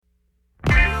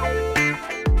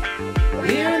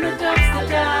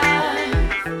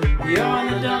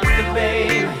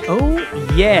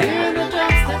Yeah.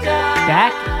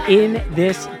 Back in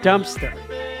this dumpster.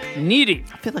 Needy.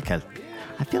 I feel like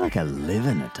I live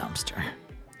in a dumpster.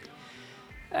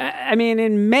 I mean,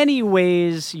 in many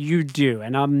ways you do,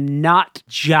 and I'm not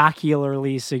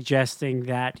jocularly suggesting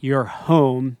that your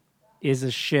home is a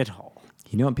shithole.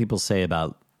 You know what people say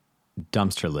about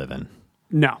dumpster living?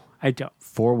 No, I don't.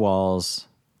 4 walls,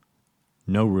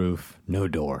 no roof, no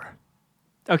door.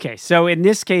 Okay, so in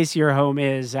this case, your home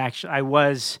is actually, I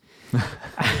was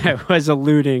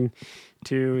alluding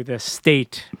to the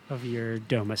state of your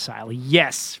domicile.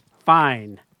 Yes,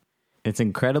 fine. It's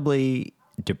incredibly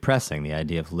depressing, the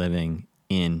idea of living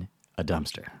in a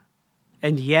dumpster.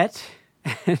 And yet,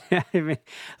 I mean,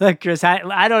 look, Chris,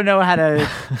 I don't know how to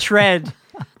tread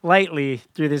lightly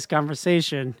through this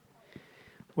conversation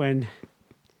when,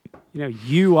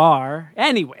 you are.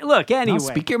 Anyway. No,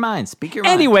 speak your mind.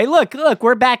 Anyway, look,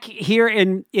 we're back here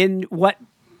in what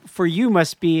for you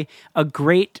must be a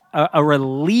great, a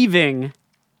relieving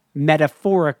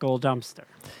metaphorical dumpster.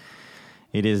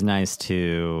 It is nice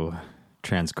to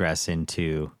transgress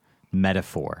into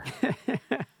metaphor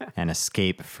and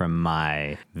escape from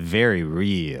my very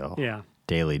real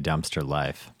daily dumpster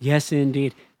life. Yes,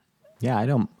 indeed. Yeah, I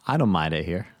don't mind it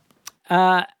here.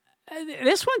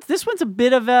 This one's a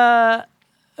bit of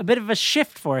a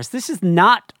shift for us. This is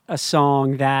not a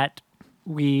song that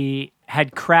we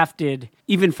had crafted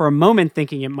even for a moment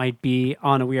thinking it might be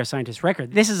on a We Are Scientists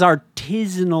record. This is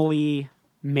artisanally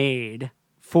made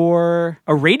for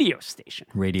a radio station.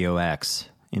 Radio X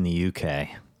in the UK.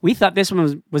 We thought this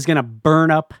one was going to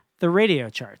burn up the radio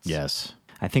charts. Yes.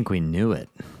 I think we knew it.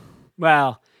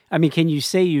 Well, I mean, can you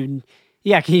say you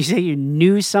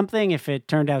knew something if it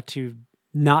turned out to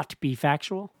not be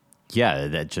factual? Yeah,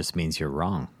 that just means you're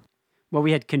wrong. Well,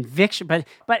 we had conviction, but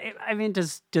I mean,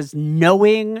 does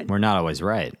knowing We're not always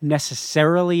right.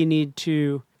 necessarily need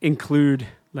to include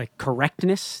like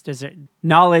correctness?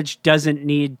 Knowledge doesn't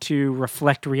need to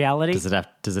reflect reality? Does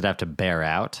it have to bear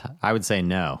out? I would say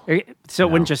no. So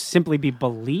it wouldn't just simply be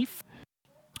belief?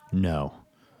 No.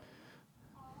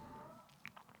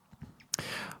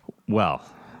 Well,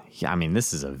 yeah, I mean,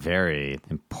 this is a very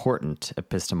important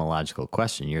epistemological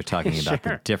question. You're talking about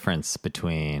the difference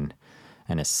between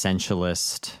an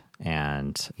essentialist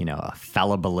and, a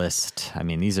fallibilist. I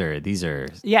mean, these are.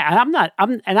 Yeah,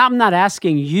 and I'm not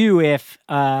asking you if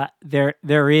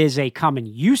there is a common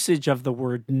usage of the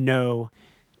word "know"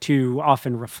 to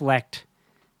often reflect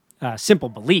simple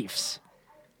beliefs.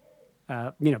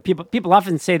 People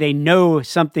often say they know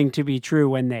something to be true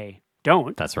when they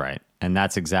don't. That's right. And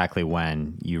that's exactly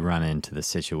when you run into the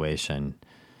situation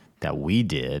that we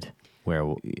did,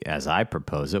 where, as I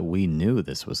propose it, we knew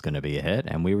this was going to be a hit,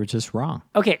 and we were just wrong.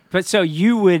 Okay, but so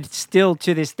you would still,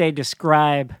 to this day,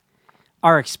 describe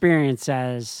our experience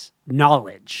as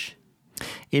knowledge.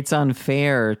 It's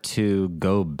unfair to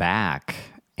go back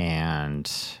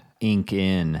and ink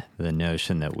in the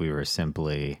notion that we were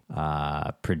simply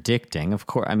predicting. Of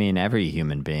course, I mean, every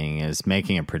human being is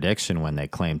making a prediction when they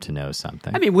claim to know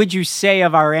something. I mean, would you say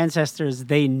of our ancestors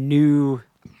they knew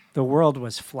the world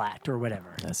was flat or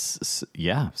whatever?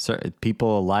 Yeah.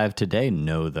 People alive today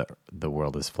know the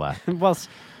world is flat. Well,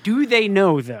 do they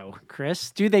know, though, Chris?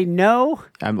 Do they know?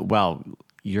 Well,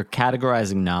 you're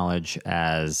categorizing knowledge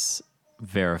as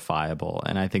verifiable,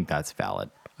 and I think that's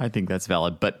valid.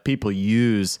 But people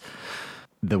use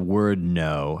the word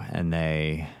know, and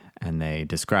they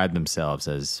describe themselves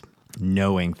as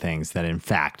knowing things that, in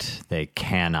fact, they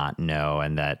cannot know,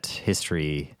 and that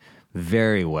history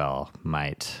very well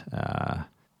might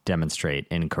demonstrate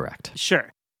incorrect.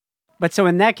 Sure. But so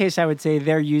in that case, I would say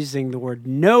they're using the word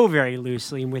know very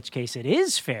loosely, in which case it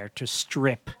is fair to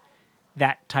strip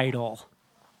that title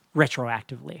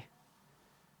retroactively.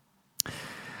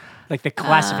 Like the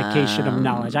classification of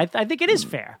knowledge. I think it is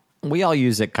fair. We all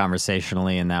use it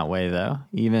conversationally in that way, though.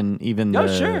 Even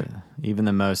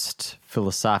the most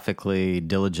philosophically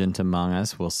diligent among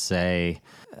us will say,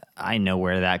 I know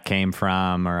where that came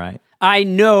from, or I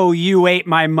know you ate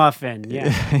my muffin. Yeah.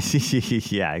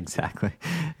 Yeah,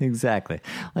 exactly.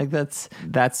 Like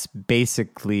that's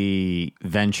basically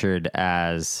ventured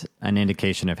as an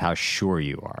indication of how sure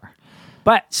you are.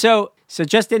 But so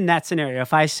just in that scenario,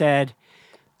 if I said,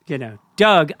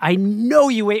 Doug, I know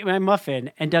you ate my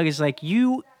muffin, and Doug is like,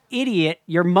 you idiot,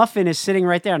 your muffin is sitting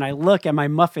right there, and I look and my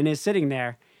muffin is sitting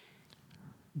there.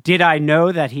 Did I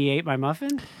know that he ate my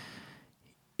muffin?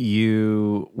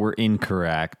 You were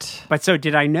incorrect. But so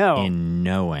did I know? In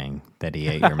knowing that he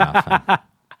ate your muffin.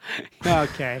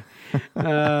 Okay.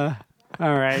 All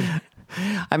right.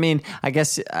 I mean, I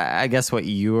guess what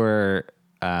you were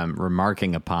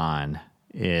remarking upon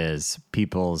is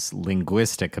people's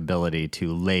linguistic ability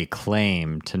to lay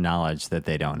claim to knowledge that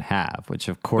they don't have, which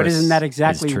of course But isn't that is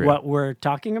exactly true. what we're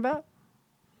talking about?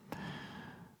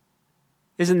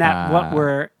 Isn't that what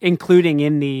we're including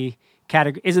in the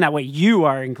category? Isn't that what you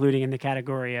are including in the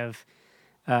category of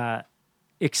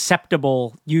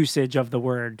acceptable usage of the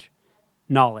word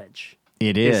knowledge?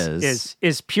 It is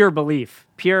pure belief,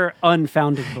 pure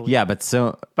unfounded belief. Yeah,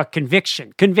 but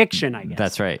conviction, I guess.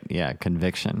 That's right. Yeah,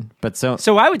 conviction. But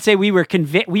so I would say we were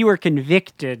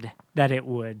convicted that it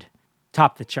would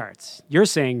top the charts. You're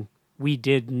saying we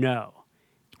did know.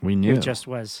 We knew. It just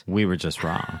was. We were just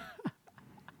wrong.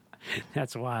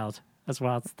 That's wild. That's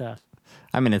wild stuff.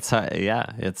 I mean, it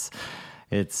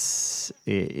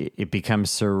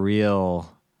becomes surreal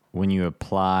when you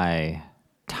apply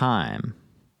time.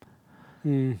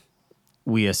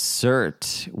 We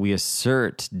assert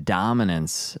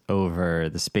dominance over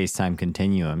the space-time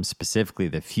continuum, specifically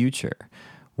the future,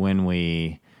 when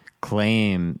we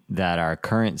claim that our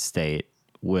current state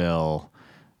will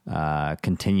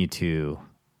continue to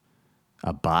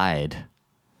abide,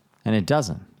 and it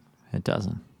doesn't. It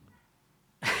doesn't.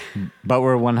 But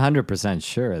we're 100%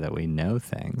 sure that we know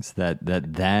things that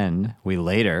then we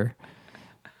later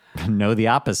know the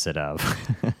opposite of.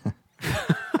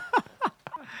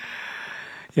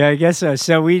 Yeah, I guess so.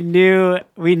 So we knew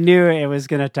it was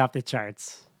going to top the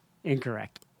charts.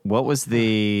 Incorrect. How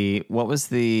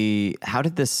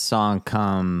did this song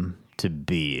come to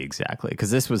be exactly?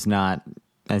 Because this was not,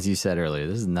 as you said earlier,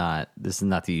 this is not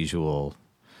the usual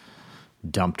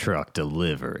dump truck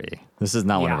delivery. This is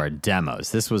not one of our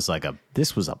demos. This was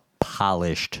a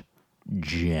polished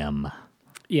gem.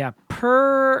 Yeah.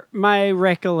 Per my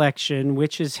recollection,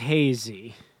 which is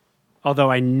hazy, although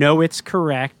I know it's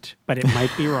correct, but it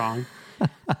might be wrong.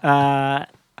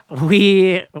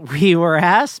 We were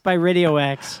asked by Radio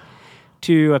X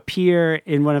to appear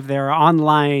in one of their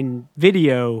online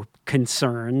video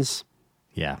concerns.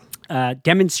 Yeah.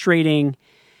 Demonstrating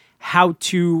how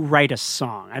to write a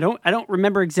song. I don't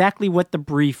remember exactly what the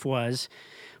brief was,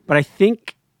 but I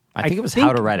think it was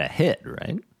how to write a hit,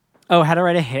 right? Oh, how to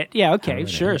write a hit. Yeah, okay,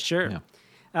 sure. Yeah.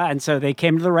 And so they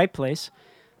came to the right place.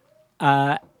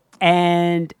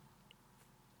 And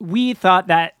we thought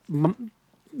that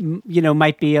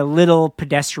might be a little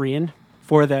pedestrian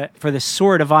for the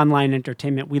sort of online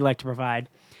entertainment we like to provide.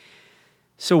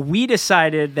 So we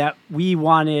decided that we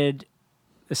wanted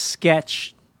the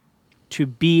sketch to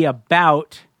be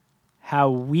about how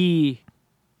we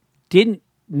didn't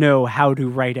know how to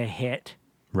write a hit.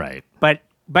 Right. But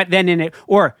then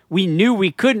or we knew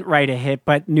we couldn't write a hit,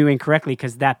 but knew incorrectly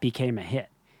because that became a hit,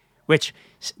 which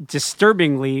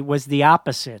disturbingly was the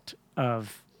opposite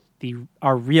of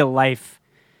our real life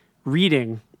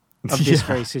reading of this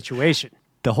very situation.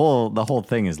 The whole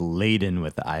thing is laden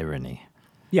with irony.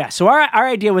 Yeah. So our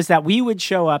idea was that we would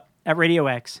show up at Radio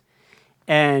X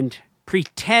and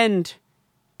pretend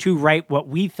to write what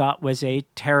we thought was a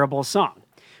terrible song,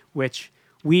 which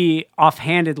we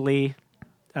offhandedly,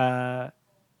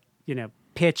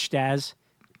 pitched as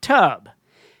Tub.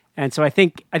 And so I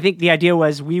think the idea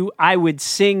was I would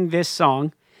sing this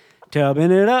song,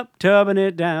 tubbing it up, tubbing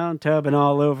it down, tubbing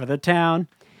all over the town,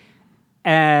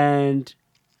 and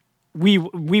we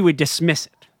would dismiss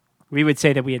it. We would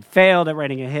say that we had failed at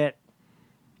writing a hit,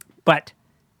 but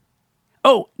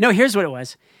here's what it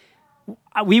was.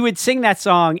 We would sing that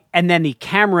song, and then the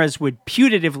cameras would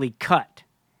putatively cut,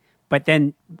 but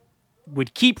then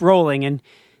would keep rolling, and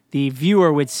the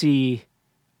viewer would see,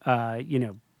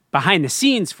 behind the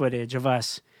scenes footage of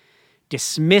us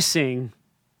dismissing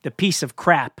the piece of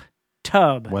crap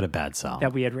Tub. What a bad song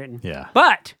that we had written. Yeah.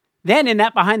 But then in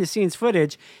that behind the scenes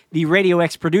footage, the Radio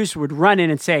X producer would run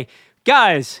in and say,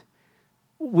 guys,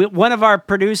 one of our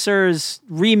producers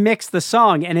remixed the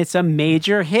song and it's a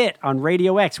major hit on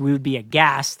Radio X. We would be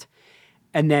aghast.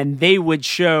 And then they would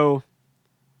show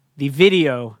the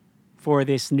video for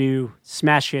this new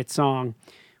smash hit song,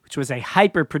 which was a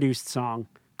hyper produced song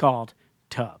called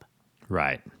Tub.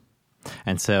 Right.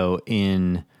 And so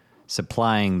in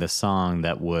supplying the song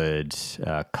that would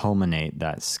culminate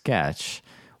that sketch,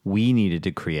 we needed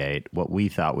to create what we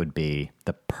thought would be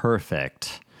the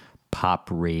perfect pop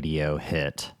radio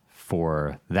hit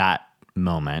for that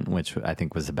moment, which I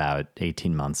think was about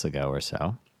 18 months ago or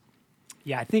so.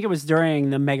 Yeah, I think it was during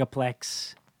the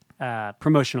Megaplex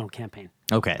promotional campaign.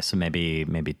 Okay, so maybe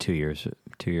 2 years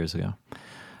ago.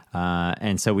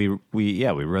 And so we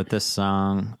wrote this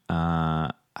song.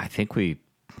 I think we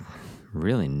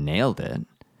really nailed it.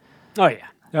 Oh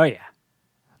yeah.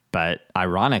 But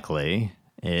ironically,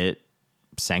 it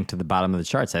sank to the bottom of the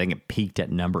charts. I think it peaked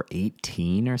at number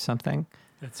 18 or something.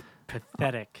 That's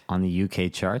Pathetic. on the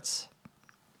UK charts.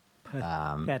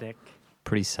 Pathetic.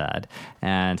 Pretty sad.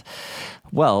 And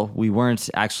well, we weren't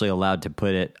actually allowed to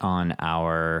put it on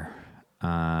our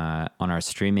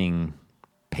streaming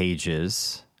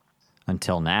pages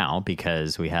until now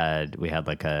because we had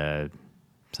like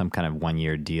some kind of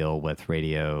 1-year deal with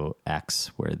Radio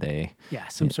X where they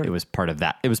it was part of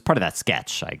that. It was part of that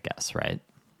sketch, I guess, right?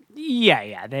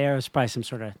 Yeah. There was probably some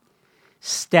sort of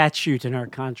statute in our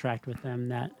contract with them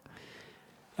that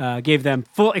gave them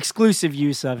full exclusive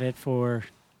use of it for,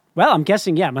 well, I'm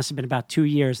guessing, it must have been about 2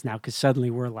 years now because suddenly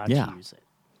we're allowed to use it.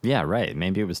 Yeah, right.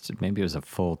 Maybe it was a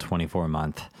full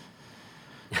 24-month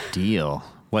deal.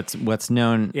 What's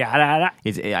known? Yeah,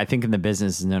 I think in the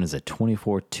business is known as a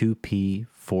 24-2P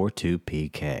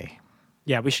 42PK.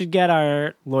 Yeah, we should get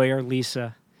our lawyer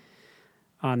Lisa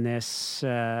on this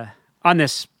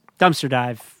dumpster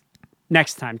dive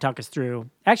next time. Talk us through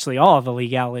actually all of the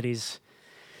legalities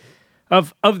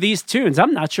of these tunes.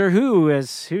 I'm not sure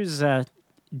who's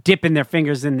dipping their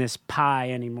fingers in this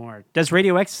pie anymore. Does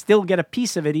Radio X still get a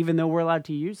piece of it even though we're allowed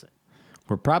to use it?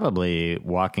 We're probably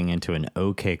walking into an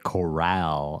OK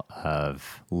corral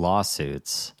of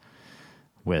lawsuits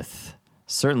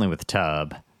certainly with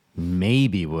Tub,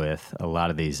 maybe with a lot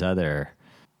of these other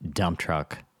dump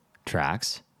truck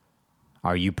tracks.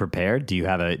 Are you prepared? Do you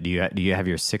have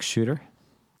your 6-shooter?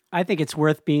 I think it's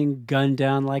worth being gunned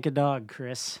down like a dog,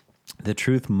 Chris. The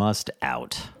truth must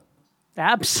out.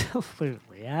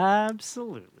 Absolutely.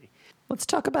 Let's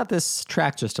talk about this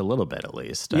track just a little bit, at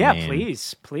least. I mean,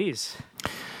 please.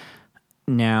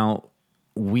 Now,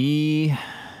 we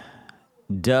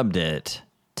dubbed it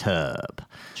Tub.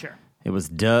 Sure. It was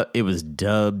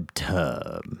dubbed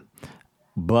Tub,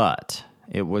 but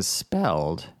it was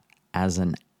spelled as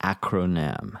an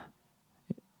acronym.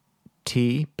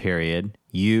 T period,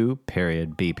 U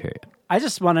period, B period. I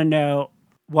just want to know,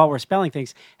 while we're spelling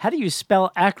things, how do you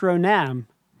spell acronym?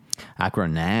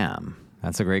 Acronym.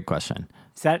 That's a great question.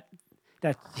 Is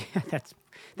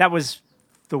that was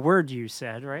the word you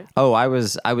said, right? Oh, I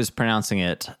was pronouncing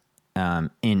it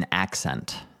in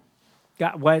accent.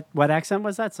 What accent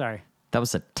was that? Sorry. That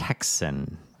was a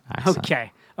Texan accent.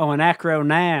 Okay. Oh, an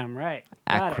acronym, right.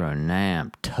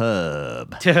 Acronym.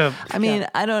 Tub. Tub. I mean,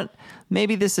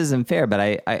 maybe this isn't fair, but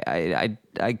I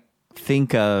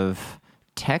think of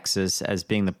Texas as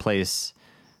being the place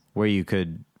where you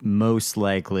could most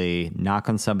likely knock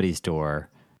on somebody's door,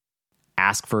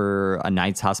 ask for a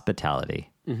night's hospitality,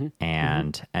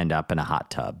 and end up in a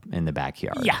hot tub in the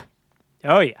backyard. Yeah.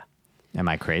 Oh, yeah. Am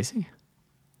I crazy?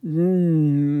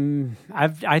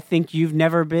 I think you've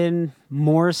never been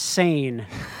more sane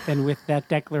than with that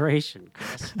declaration,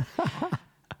 Chris.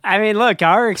 I mean, look,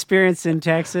 our experience in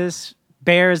Texas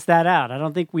bears that out. I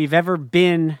don't think we've ever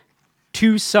been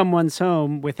to someone's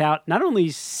home without not only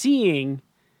seeing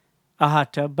a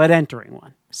hot tub, but entering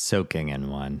one. Soaking in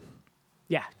one.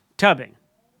 Yeah, tubbing.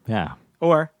 Yeah.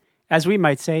 Or, as we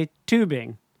might say,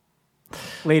 tubing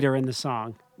later in the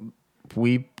song.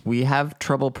 We have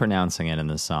trouble pronouncing it in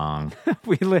the song.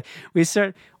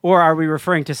 Or are we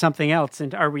referring to something else?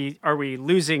 And are we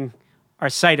losing our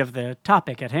sight of the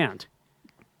topic at hand?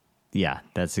 Yeah,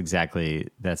 that's exactly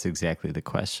the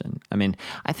question. I mean,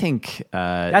 I think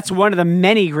that's one of the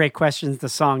many great questions the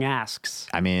song asks.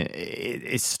 I mean,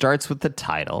 it starts with the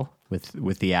title, with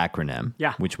the acronym,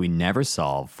 which we never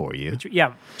solve for you.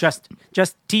 Just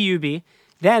TUB.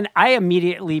 Then I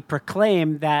immediately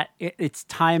proclaim that it's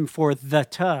time for the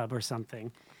tub or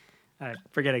something. I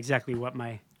forget exactly what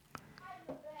my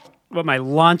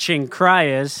launching cry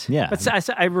is. Yeah, but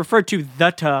I refer to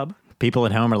the tub. People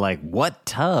at home are like, "What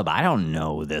tub? I don't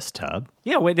know this tub."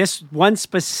 Yeah, wait, this one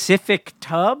specific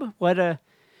tub.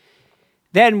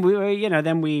 Then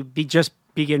we just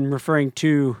begin referring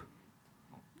to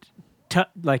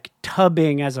like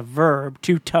tubbing as a verb,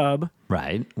 to tub.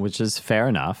 Right, which is fair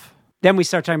enough. Then we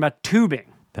start talking about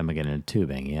tubing. Then we get into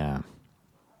tubing. Yeah,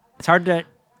 it's hard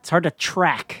to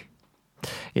track.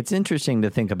 It's interesting to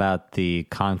think about the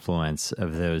confluence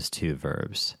of those two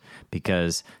verbs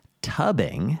because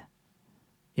tubbing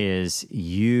is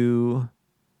you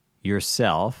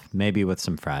yourself, maybe with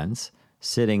some friends,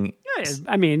 sitting.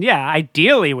 I mean,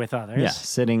 ideally with others. Yeah,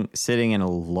 sitting in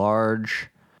a large,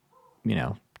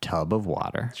 tub of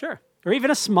water. Sure, or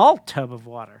even a small tub of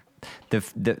water. The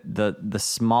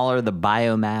smaller the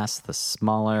biomass, the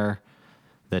smaller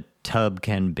the tub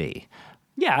can be.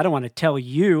 Yeah, I don't want to tell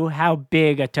you how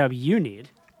big a tub you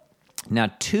need.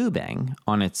 Now, tubing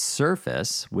on its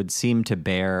surface would seem to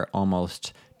bear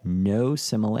almost no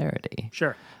similarity.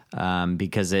 Sure.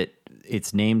 Because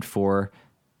it's named for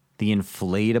the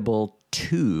inflatable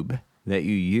tube that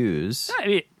you use. I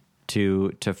mean,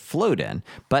 to float in.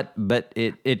 But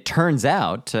it turns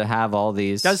out to have all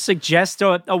these. Does suggest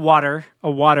a water.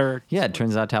 Yeah, it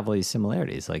turns out to have all these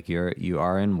similarities. Like you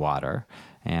are in water,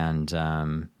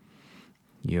 and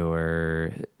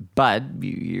you're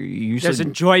usually There's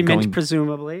enjoyment, going,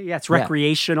 presumably. Yeah, it's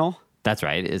recreational. That's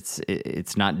right.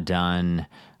 It's not done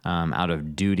out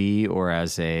of duty or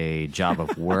as a job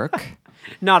of work.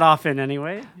 Not often,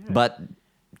 anyway. But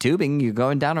tubing, you're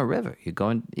going down a river.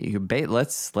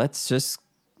 Let's just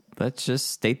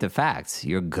state the facts.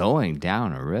 You're going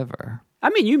down a river. I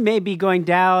mean, you may be going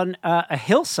down a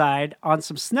hillside on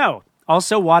some snow.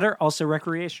 Also water, also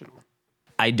recreational.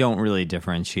 I don't really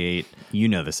differentiate. You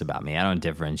know this about me. I don't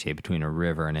differentiate between a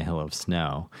river and a hill of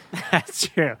snow. That's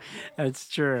true. That's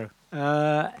true.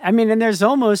 I mean, and there's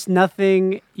almost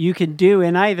nothing you can do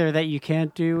in either that you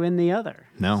can't do in the other.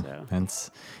 No, so.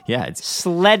 It's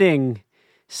sledding,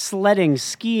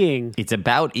 skiing. It's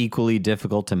about equally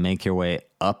difficult to make your way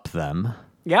up them.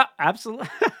 Yeah, absolutely.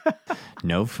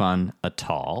 No fun at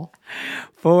all.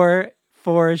 For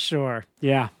sure.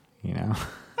 Yeah. You know.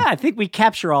 I think we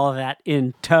capture all of that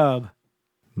in Tub.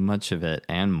 Much of it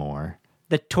and more.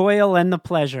 The toil and the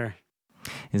pleasure.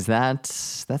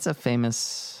 That's a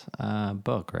famous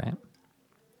book, right?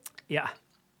 Yeah.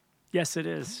 Yes, it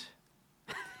is.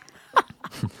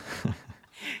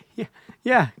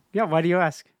 Yeah. Why do you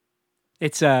ask?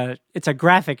 It's a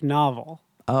graphic novel.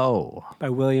 Oh. By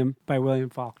William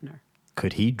Faulkner.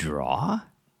 Could he draw?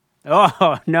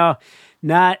 Oh, no.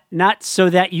 Not so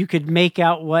that you could make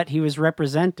out what he was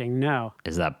representing. No.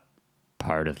 Is that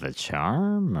part of the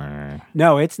charm, or?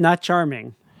 No, it's not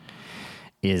charming.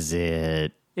 Is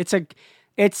it?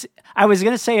 I was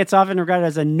going to say it's often regarded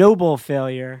as a noble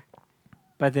failure,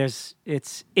 but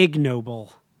it's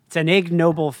ignoble. It's an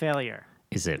ignoble failure.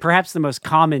 Is it? Perhaps the most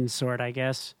common sort, I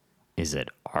guess. Is it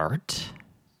art?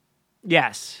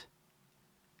 Yes.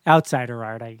 Outsider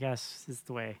art, I guess, is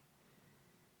the way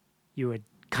you would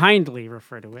kindly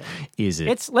refer to it. Is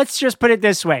it? Let's just put it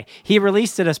this way. He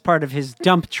released it as part of his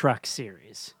Dump Truck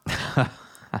series.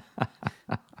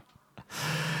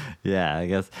 Yeah, I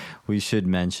guess we should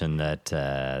mention that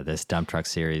this Dump Truck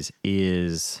series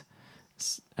is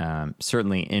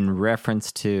certainly in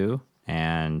reference to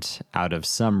and out of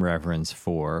some reverence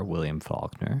for William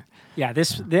Faulkner. Yeah,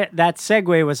 that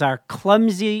segue was our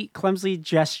clumsy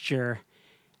gesture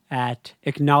at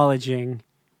acknowledging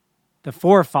the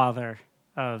forefather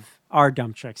of our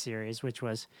Dump Truck series, which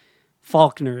was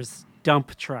Faulkner's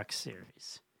Dump Truck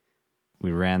series.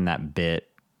 We ran that bit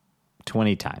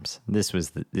 20 times. This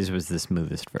was the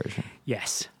smoothest version.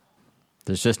 Yes.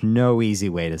 There's just no easy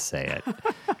way to say it.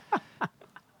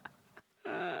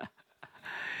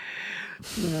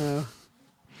 No.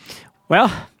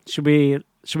 Well, should we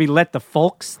let the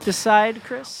folks decide,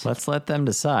 Chris? Let's let them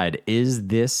decide. Is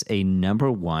this a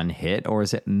number one hit, or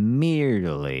is it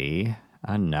merely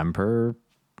a number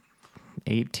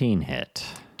 18 hit?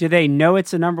 Do they know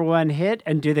it's a number one hit,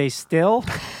 and do they still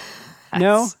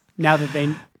know now that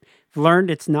they've learned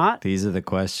it's not? These are the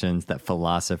questions that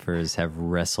philosophers have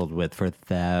wrestled with for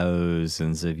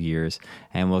thousands of years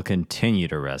and will continue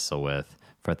to wrestle with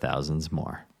for thousands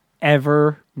more.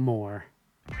 Ever more.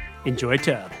 Enjoy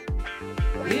Tub.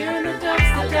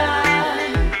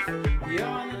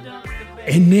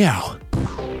 And now,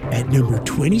 at number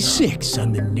 26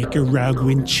 on the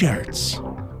Nicaraguan charts,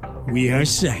 we are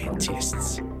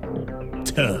scientists.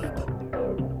 Tub.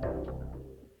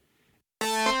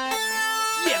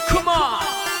 Yeah, come on!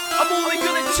 I'm only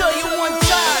gonna tell you one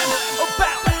time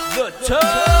about the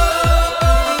tub!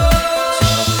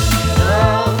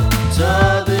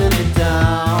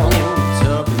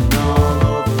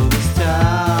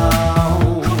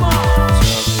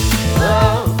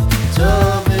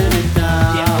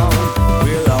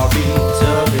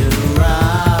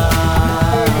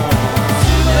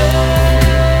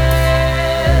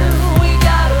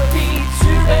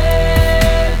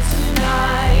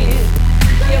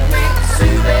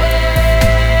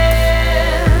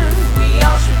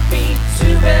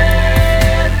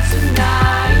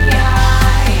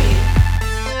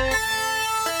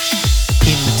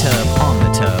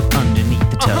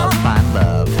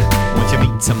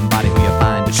 Somebody who you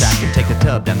find attractive, take the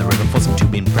tub down the river for some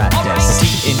tubing practice.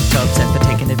 Deep in tubs and for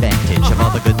taking advantage of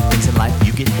all the good things in life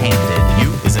you get handed.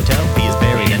 You is a tub, he is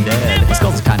buried and dead. His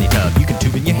skull's a tiny tub, you can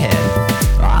tube in your head.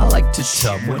 I like to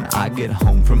tub when I get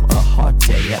home from a hard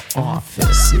day at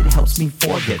office. It helps me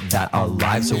forget that our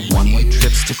lives are one-way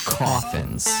trips to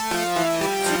coffins.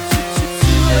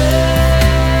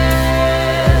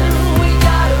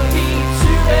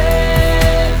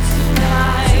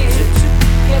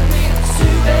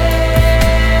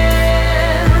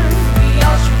 We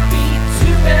all should be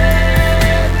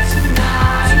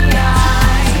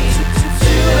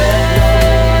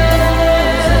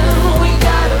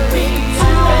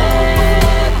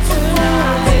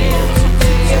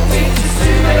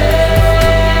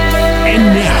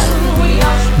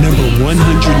 123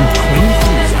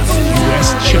 on the U.S.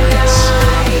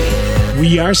 charts.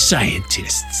 We Are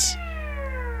Scientists.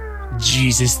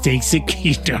 Jesus takes a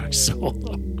guitar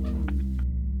solo.